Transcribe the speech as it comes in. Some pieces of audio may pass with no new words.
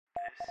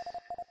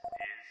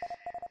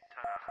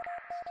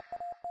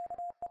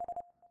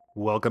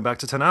Welcome back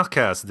to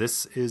Tanakhcast.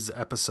 This is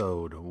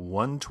episode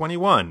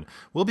 121.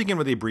 We'll begin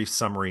with a brief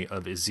summary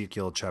of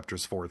Ezekiel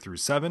chapters 4 through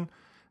 7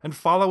 and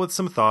follow with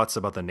some thoughts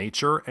about the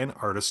nature and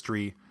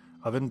artistry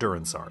of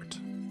endurance art.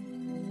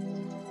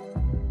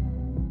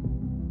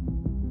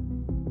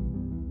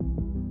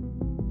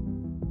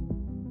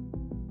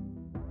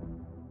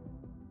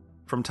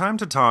 From time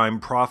to time,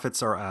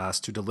 prophets are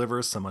asked to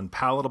deliver some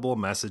unpalatable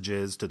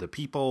messages to the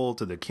people,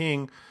 to the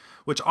king,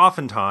 which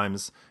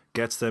oftentimes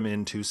gets them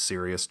into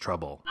serious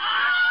trouble.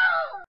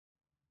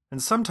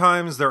 And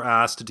sometimes they're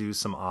asked to do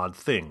some odd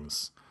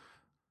things.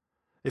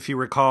 If you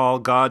recall,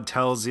 God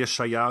tells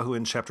Yeshayahu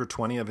in chapter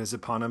 20 of his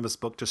eponymous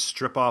book to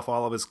strip off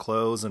all of his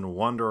clothes and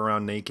wander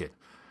around naked.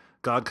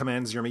 God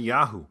commands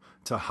Yirmiyahu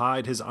to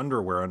hide his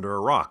underwear under a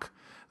rock.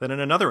 Then in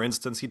another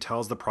instance, he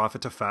tells the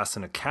prophet to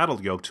fasten a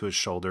cattle yoke to his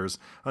shoulders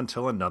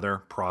until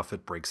another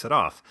prophet breaks it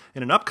off.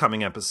 In an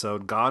upcoming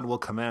episode, God will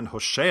command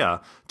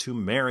Hosea to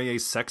marry a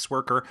sex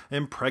worker,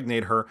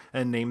 impregnate her,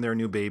 and name their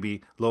new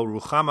baby Lo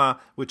Ruchama,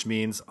 which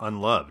means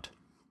unloved.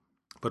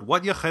 But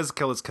what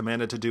Yechezkel is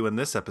commanded to do in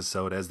this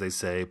episode, as they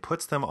say,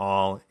 puts them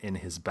all in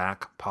his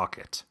back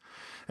pocket.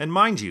 And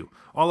mind you,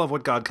 all of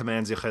what God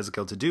commands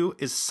Yechezkel to do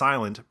is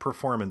silent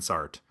performance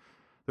art.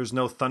 There's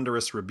no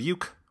thunderous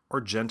rebuke or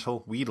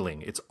gentle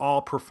wheedling. It's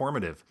all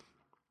performative,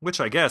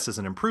 which I guess is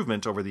an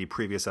improvement over the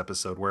previous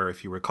episode where,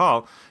 if you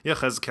recall,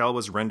 Yechezkel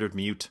was rendered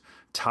mute,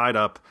 tied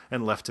up,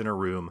 and left in a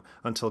room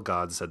until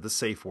God said the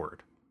safe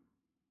word.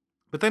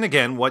 But then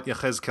again, what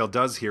Yechezkel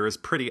does here is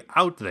pretty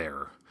out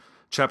there.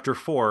 Chapter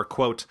 4,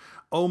 quote,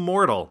 "O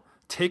mortal,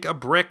 take a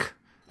brick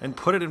and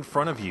put it in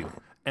front of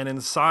you, and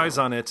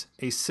incise on it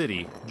a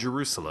city,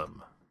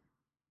 Jerusalem."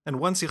 And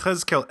once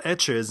Yechezkel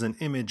etches an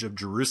image of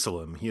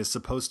Jerusalem, he is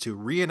supposed to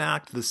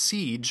reenact the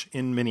siege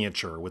in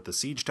miniature, with the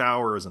siege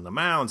towers and the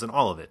mounds and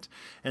all of it.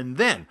 And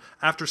then,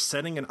 after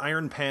setting an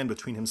iron pan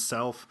between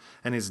himself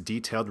and his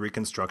detailed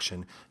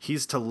reconstruction,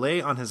 he's to lay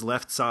on his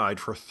left side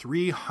for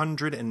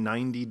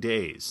 390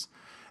 days.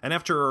 And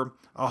after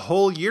a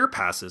whole year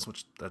passes,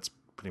 which that's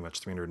pretty much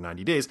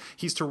 390 days,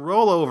 he's to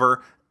roll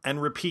over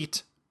and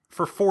repeat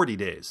for 40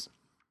 days.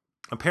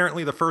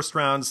 Apparently, the first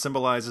round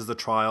symbolizes the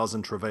trials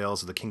and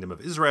travails of the kingdom of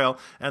Israel,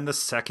 and the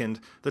second,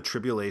 the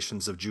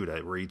tribulations of Judah,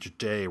 where each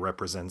day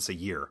represents a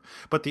year.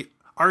 But the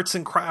arts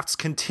and crafts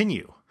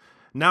continue.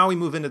 Now we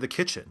move into the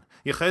kitchen.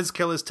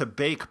 Yechezkel is to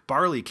bake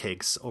barley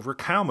cakes over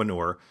cow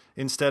manure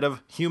instead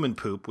of human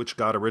poop, which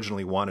God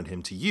originally wanted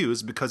him to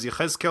use, because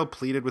Yechezkel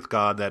pleaded with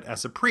God that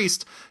as a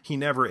priest, he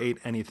never ate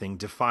anything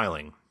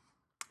defiling.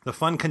 The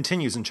fun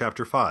continues in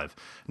chapter 5.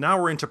 Now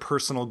we're into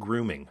personal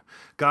grooming.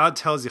 God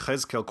tells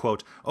Yechezkel,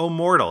 quote, "O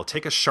mortal,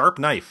 take a sharp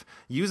knife,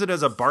 use it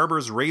as a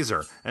barber's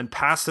razor, and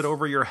pass it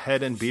over your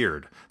head and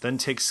beard. Then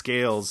take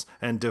scales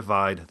and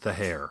divide the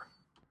hair."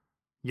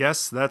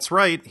 Yes, that's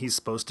right. He's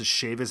supposed to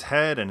shave his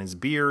head and his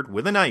beard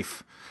with a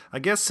knife. I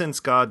guess since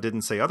God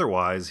didn't say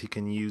otherwise, he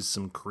can use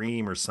some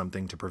cream or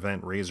something to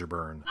prevent razor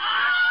burn.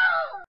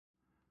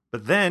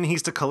 But then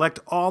he's to collect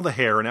all the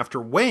hair and, after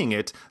weighing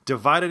it,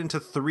 divide it into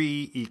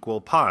 3 equal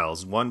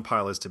piles. One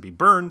pile is to be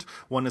burned,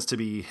 one is to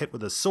be hit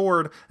with a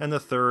sword, and the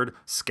third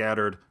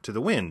scattered to the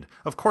wind.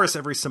 Of course,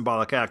 every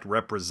symbolic act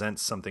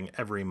represents something.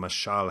 Every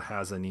mashal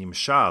has a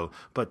nimshal,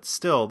 but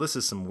still, this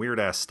is some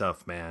weird-ass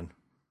stuff, man.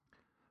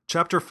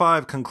 Chapter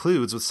 5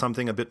 concludes with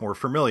something a bit more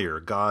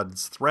familiar: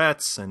 God's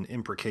threats and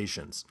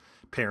imprecations.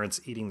 Parents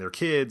eating their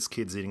kids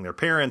eating their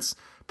parents,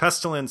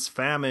 pestilence,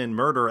 famine,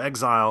 murder,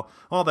 exile,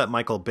 all that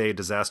Michael Bay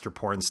disaster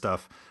porn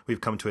stuff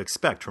we've come to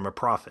expect from a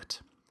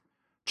prophet.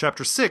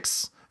 Chapter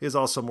 6 is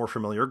also more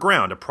familiar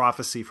ground, a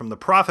prophecy from the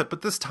prophet,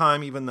 but this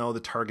time, even though the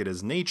target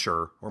is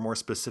nature, or more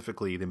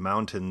specifically the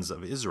mountains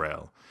of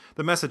Israel,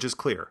 the message is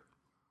clear.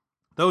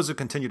 Those who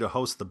continue to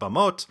host the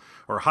bamot,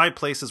 or high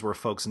places where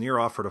folks near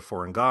offer to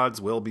foreign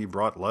gods, will be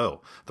brought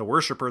low. The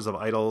worshippers of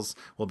idols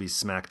will be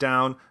smacked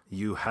down.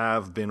 You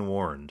have been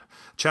warned.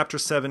 Chapter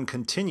 7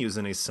 continues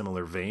in a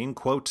similar vein,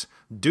 quote,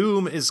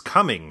 "Doom is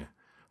coming.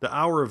 The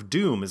hour of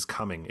doom is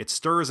coming. It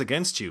stirs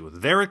against you.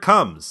 There it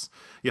comes."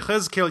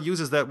 Yechezkel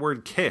uses that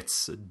word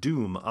ketz,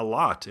 doom, a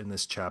lot in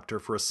this chapter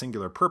for a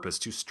singular purpose,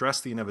 to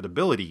stress the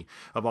inevitability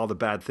of all the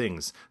bad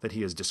things that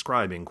he is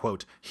describing.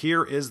 Quote,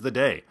 "Here is the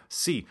day.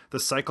 See,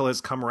 the cycle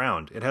has come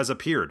round. It has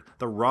appeared.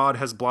 The rod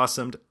has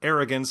blossomed.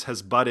 Arrogance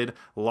has budded.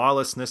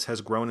 Lawlessness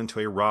has grown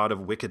into a rod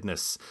of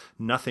wickedness.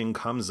 Nothing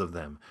comes of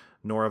them,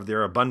 nor of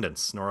their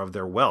abundance, nor of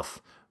their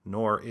wealth,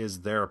 nor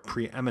is there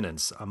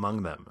preeminence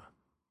among them."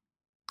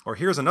 Or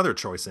here's another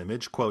choice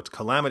image, quote,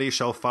 "Calamity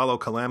shall follow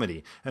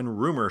calamity, and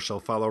rumor shall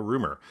follow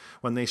rumor.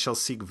 When they shall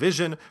seek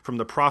vision from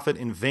the prophet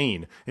in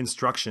vain,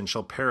 instruction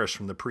shall perish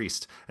from the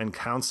priest, and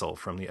counsel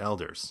from the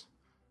elders."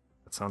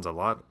 That sounds a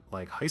lot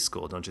like high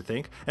school, don't you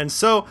think? And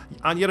so,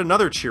 on yet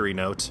another cheery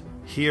note,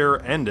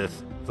 here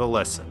endeth the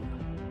lesson.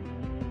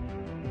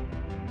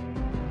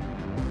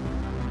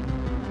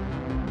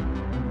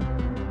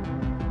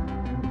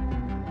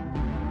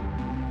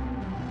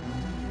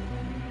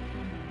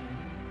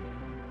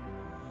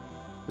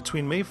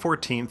 Between May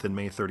 14th and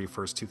May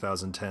 31st,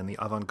 2010, the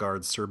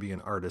avant-garde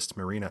Serbian artist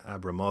Marina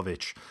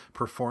Abramovic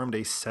performed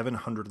a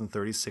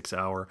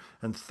 736-hour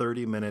and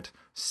 30-minute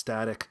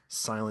static,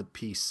 silent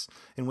piece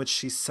in which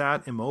she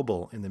sat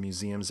immobile in the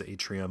museum's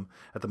atrium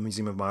at the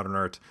Museum of Modern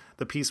Art.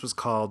 The piece was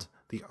called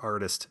 "The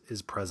Artist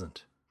is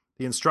Present."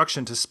 The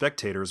instruction to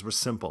spectators was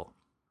simple.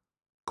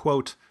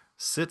 Quote,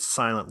 "Sit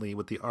silently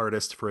with the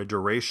artist for a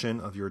duration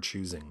of your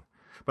choosing."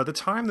 By the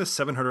time the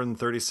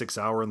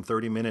 736-hour and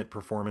 30-minute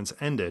performance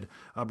ended,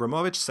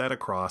 Abramovic sat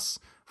across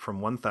from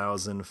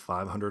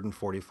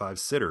 1,545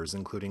 sitters,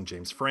 including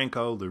James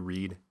Franco, Lou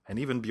Reed, and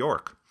even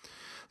Bjork.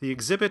 The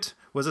exhibit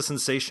was a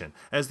sensation.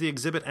 As the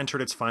exhibit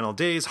entered its final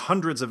days,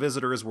 hundreds of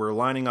visitors were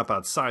lining up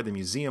outside the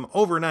museum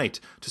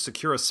overnight to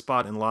secure a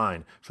spot in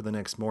line for the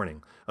next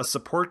morning. A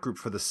support group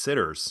for the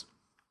sitters,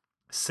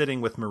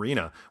 Sitting with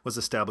Marina, was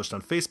established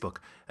on Facebook,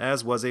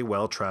 as was a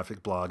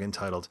well-trafficked blog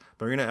entitled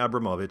 "Marina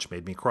Abramovic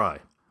Made Me Cry."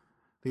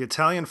 The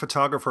Italian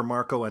photographer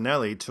Marco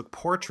Anelli took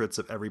portraits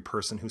of every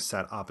person who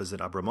sat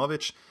opposite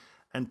Abramovic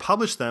and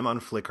published them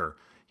on Flickr.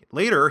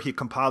 Later, he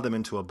compiled them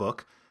into a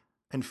book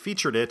and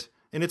featured it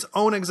in its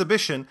own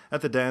exhibition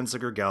at the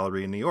Danziger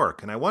Gallery in New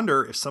York. And I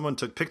wonder if someone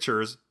took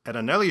pictures at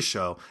Anelli's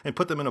show and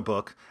put them in a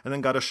book and then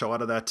got a show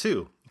out of that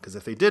too. Because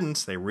if they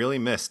didn't, they really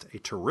missed a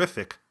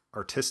terrific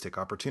artistic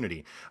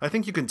opportunity. I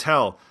think you can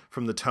tell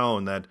from the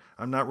tone that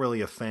I'm not really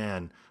a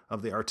fan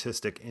of the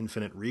artistic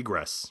infinite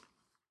regress.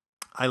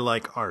 I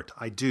like art.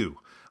 I do.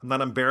 I'm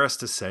not embarrassed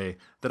to say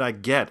that I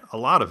get a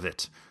lot of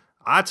it.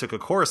 I took a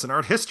course in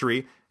art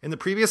history in the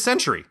previous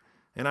century,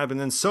 and I've been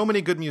in so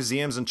many good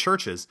museums and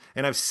churches,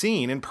 and I've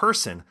seen in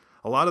person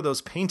a lot of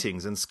those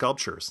paintings and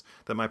sculptures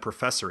that my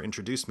professor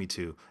introduced me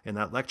to in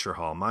that lecture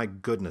hall. My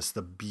goodness,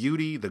 the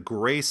beauty, the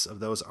grace of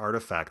those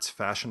artifacts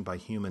fashioned by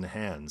human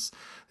hands.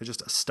 They're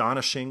just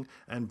astonishing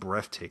and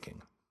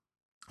breathtaking.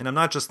 And I'm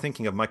not just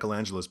thinking of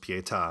Michelangelo's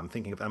Pietà. I'm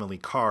thinking of Emily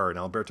Carr and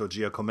Alberto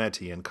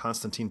Giacometti and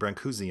Constantine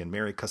Brancusi and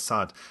Mary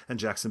Cassatt and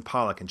Jackson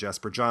Pollock and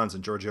Jasper Johns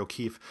and George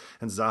O'Keeffe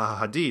and Zaha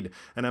Hadid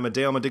and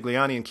Amedeo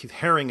Modigliani and Keith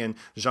Haring and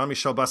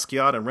Jean-Michel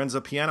Basquiat and Renzo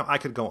Piano. I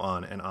could go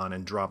on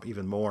and drop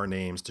even more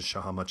names to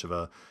show how much of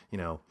a,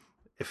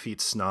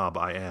 effete snob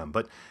I am.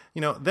 But,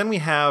 then we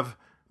have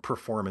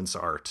performance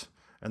art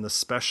and the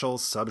special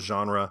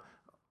subgenre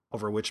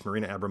over which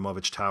Marina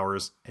Abramovic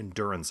towers,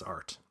 endurance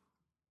art.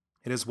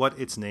 It is what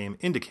its name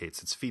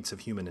indicates. It's feats of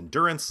human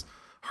endurance,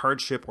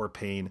 hardship, or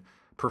pain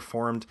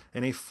performed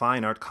in a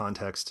fine art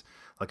context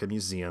like a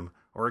museum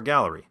or a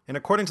gallery. And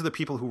according to the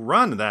people who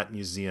run that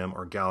museum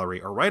or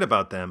gallery or write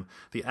about them,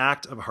 the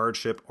act of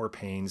hardship or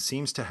pain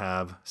seems to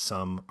have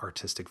some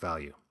artistic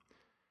value.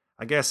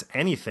 I guess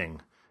anything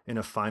in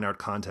a fine art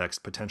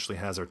context potentially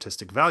has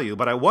artistic value,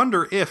 but I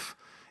wonder if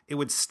it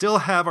would still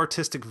have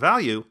artistic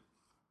value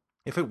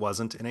if it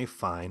wasn't in a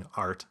fine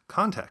art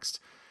context.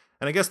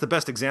 And I guess the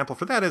best example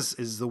for that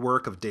is the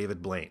work of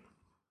David Blaine.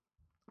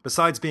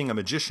 Besides being a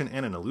magician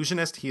and an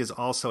illusionist, he is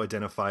also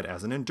identified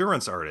as an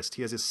endurance artist.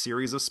 He has a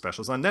series of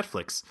specials on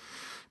Netflix.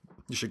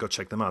 You should go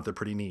check them out. They're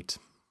pretty neat.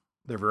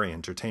 They're very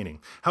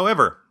entertaining.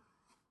 However,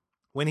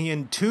 when he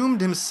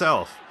entombed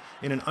himself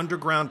in an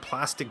underground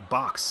plastic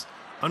box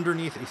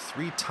underneath a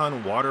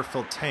 3-ton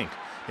water-filled tank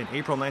in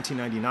April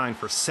 1999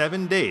 for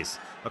 7 days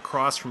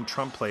across from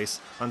Trump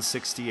Place on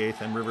 68th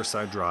and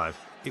Riverside Drive,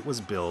 it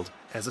was billed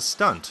as a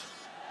stunt.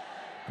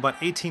 About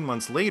 18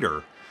 months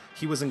later,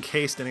 he was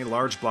encased in a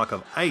large block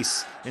of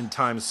ice in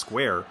Times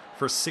Square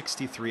for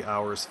 63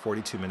 hours,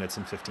 42 minutes,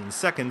 and 15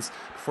 seconds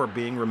before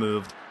being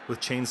removed with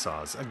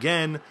chainsaws.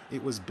 Again,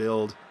 it was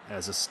billed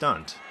as a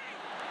stunt.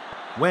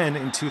 When,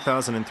 in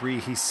 2003,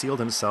 he sealed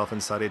himself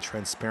inside a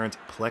transparent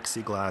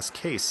plexiglass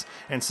case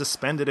and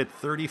suspended it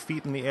 30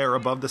 feet in the air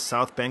above the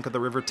south bank of the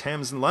River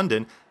Thames in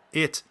London,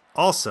 it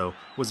also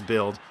was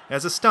billed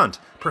as a stunt.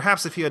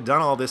 Perhaps if he had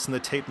done all this in the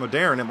Tate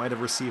Moderne, it might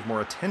have received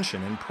more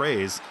attention and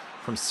praise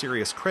from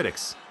serious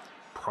critics.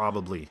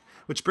 Probably.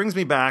 Which brings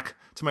me back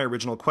to my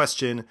original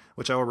question,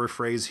 which I will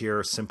rephrase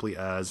here simply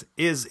as,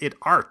 is it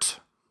art?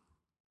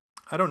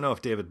 I don't know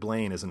if David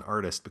Blaine is an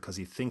artist because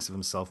he thinks of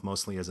himself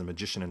mostly as a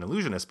magician and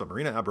illusionist, but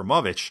Marina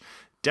Abramovic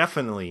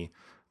definitely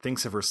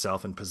thinks of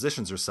herself and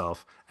positions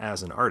herself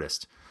as an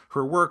artist.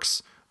 Her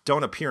works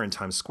don't appear in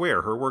Times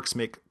Square. Her works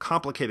make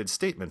complicated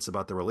statements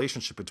about the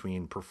relationship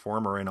between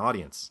performer and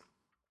audience.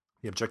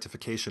 The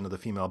objectification of the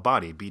female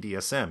body,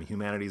 BDSM,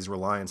 humanity's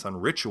reliance on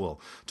ritual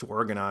to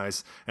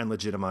organize and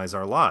legitimize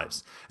our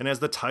lives. And as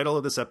the title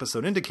of this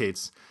episode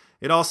indicates,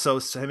 it also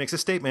makes a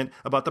statement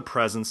about the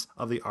presence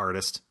of the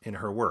artist in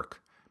her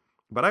work.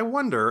 But I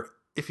wonder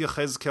if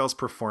Yechezkel's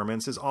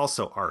performance is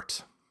also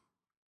art.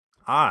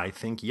 I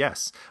think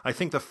yes. I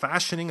think the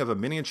fashioning of a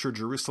miniature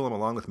Jerusalem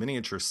along with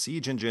miniature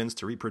siege engines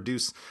to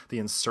reproduce the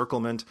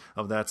encirclement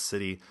of that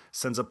city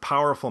sends a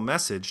powerful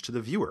message to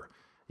the viewer.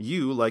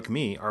 You, like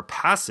me, are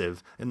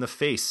passive in the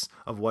face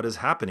of what is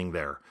happening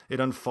there. It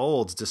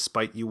unfolds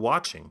despite you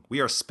watching. We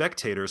are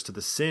spectators to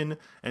the sin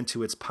and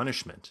to its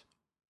punishment.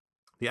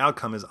 The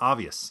outcome is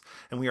obvious,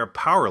 and we are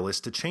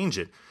powerless to change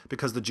it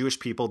because the Jewish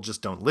people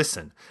just don't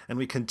listen, and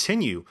we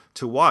continue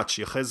to watch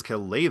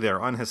Yechezkel lay there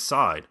on his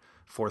side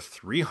for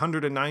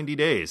 390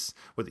 days,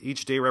 with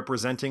each day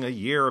representing a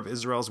year of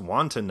Israel's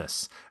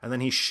wantonness, and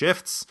then he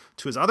shifts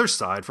to his other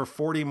side for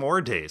 40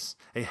 more days,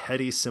 a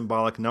heady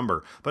symbolic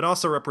number, but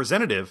also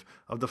representative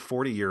of the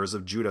 40 years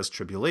of Judah's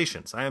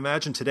tribulations. I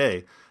imagine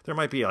today there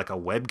might be like a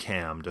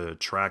webcam to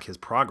track his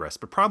progress,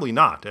 but probably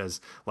not,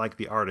 as like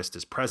the artist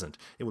is present.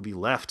 It would be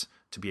left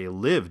to be a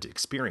lived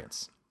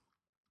experience,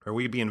 or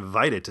we'd be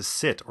invited to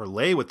sit or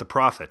lay with the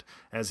prophet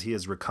as he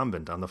is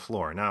recumbent on the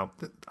floor. Now,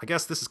 I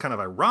guess this is kind of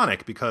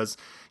ironic because,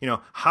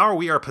 how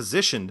we are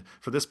positioned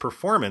for this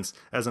performance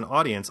as an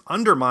audience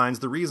undermines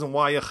the reason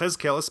why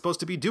Yechezkel is supposed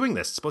to be doing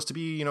this, supposed to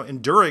be,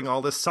 enduring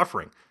all this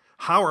suffering.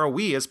 How are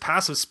we as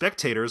passive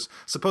spectators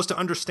supposed to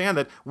understand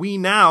that we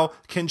now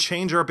can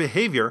change our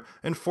behavior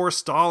and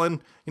forestall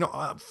and,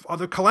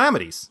 other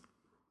calamities?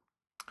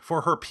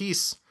 For her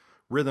piece,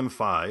 Rhythm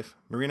 5,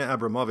 Marina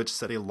Abramovich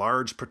set a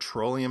large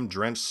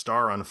petroleum-drenched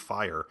star on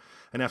fire,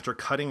 and after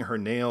cutting her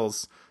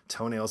nails,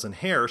 toenails, and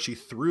hair, she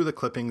threw the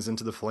clippings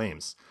into the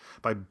flames.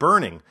 By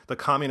burning the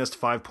communist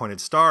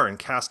five-pointed star and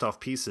cast-off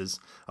pieces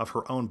of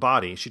her own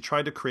body, she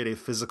tried to create a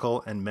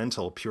physical and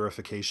mental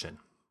purification.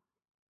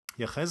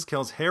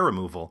 Yechezkel's hair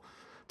removal,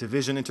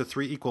 division into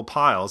 3 equal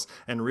piles,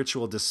 and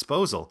ritual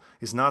disposal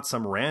is not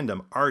some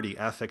random arty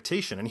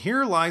affectation. And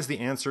here lies the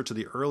answer to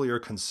the earlier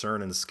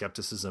concern and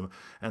skepticism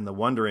and the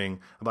wondering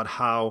about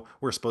how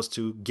we're supposed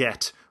to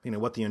get,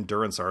 what the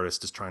endurance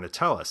artist is trying to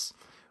tell us.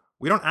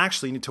 We don't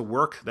actually need to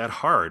work that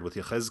hard with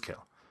Yechezkel.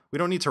 We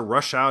don't need to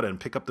rush out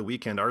and pick up the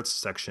weekend arts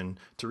section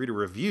to read a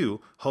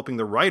review, hoping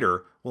the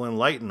writer will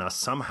enlighten us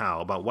somehow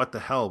about what the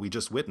hell we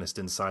just witnessed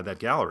inside that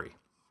gallery.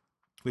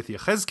 With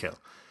Yechezkel,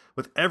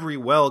 with every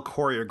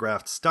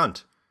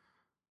well-choreographed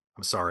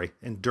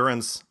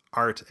endurance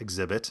art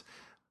exhibit,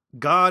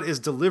 God is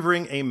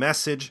delivering a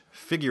message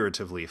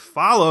figuratively,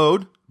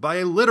 followed by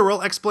a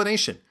literal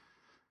explanation.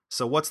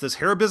 So what's this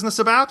hair business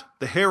about?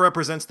 The hair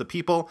represents the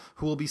people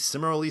who will be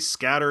similarly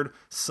scattered,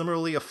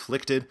 similarly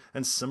afflicted,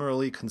 and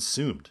similarly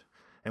consumed.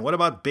 And what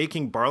about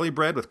baking barley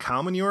bread with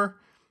cow manure?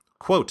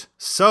 Quote,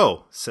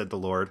 "So, said the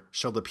Lord,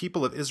 shall the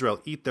people of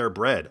Israel eat their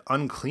bread,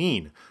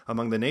 unclean,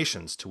 among the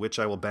nations to which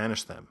I will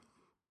banish them."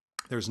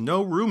 There's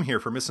no room here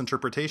for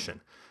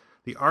misinterpretation.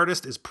 The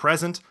artist is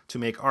present to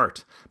make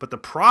art, but the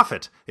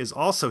prophet is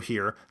also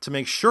here to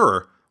make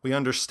sure we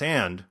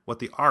understand what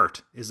the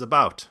art is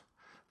about.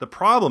 The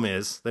problem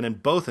is that in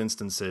both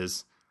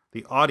instances,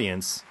 the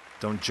audience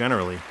don't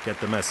generally get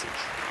the message.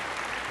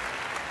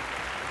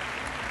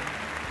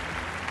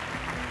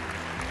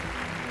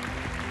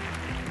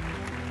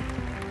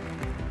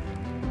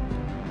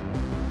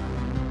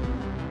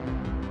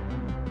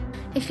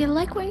 If you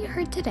like what you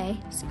heard today,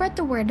 spread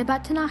the word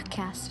about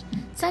Tanakhcast.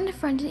 Send a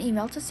friend an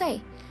email to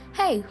say,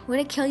 "Hey, would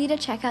it kill you to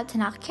check out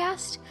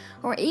Tanakhcast?"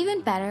 Or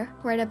even better,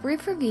 write a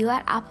brief review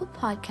at Apple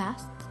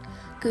Podcasts,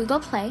 Google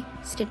Play,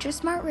 Stitcher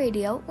Smart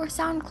Radio, or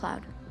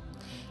SoundCloud.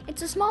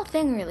 It's a small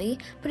thing really,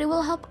 but it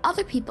will help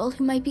other people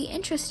who might be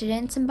interested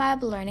in some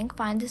Bible learning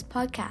find this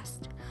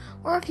podcast.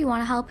 Or if you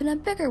want to help in a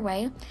bigger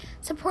way,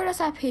 support us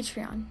at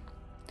Patreon.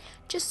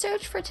 Just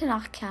search for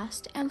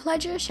Tanakhcast and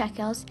pledge your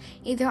shekels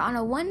either on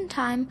a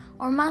one-time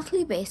or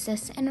monthly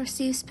basis and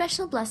receive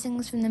special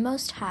blessings from the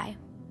Most High.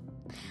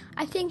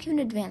 I thank you in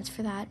advance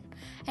for that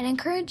and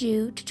encourage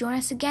you to join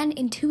us again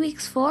in 2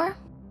 weeks for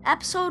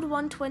Episode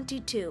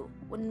 122,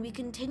 when we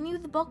continue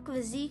the book of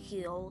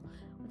Ezekiel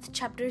with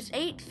chapters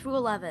 8 through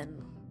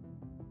 11.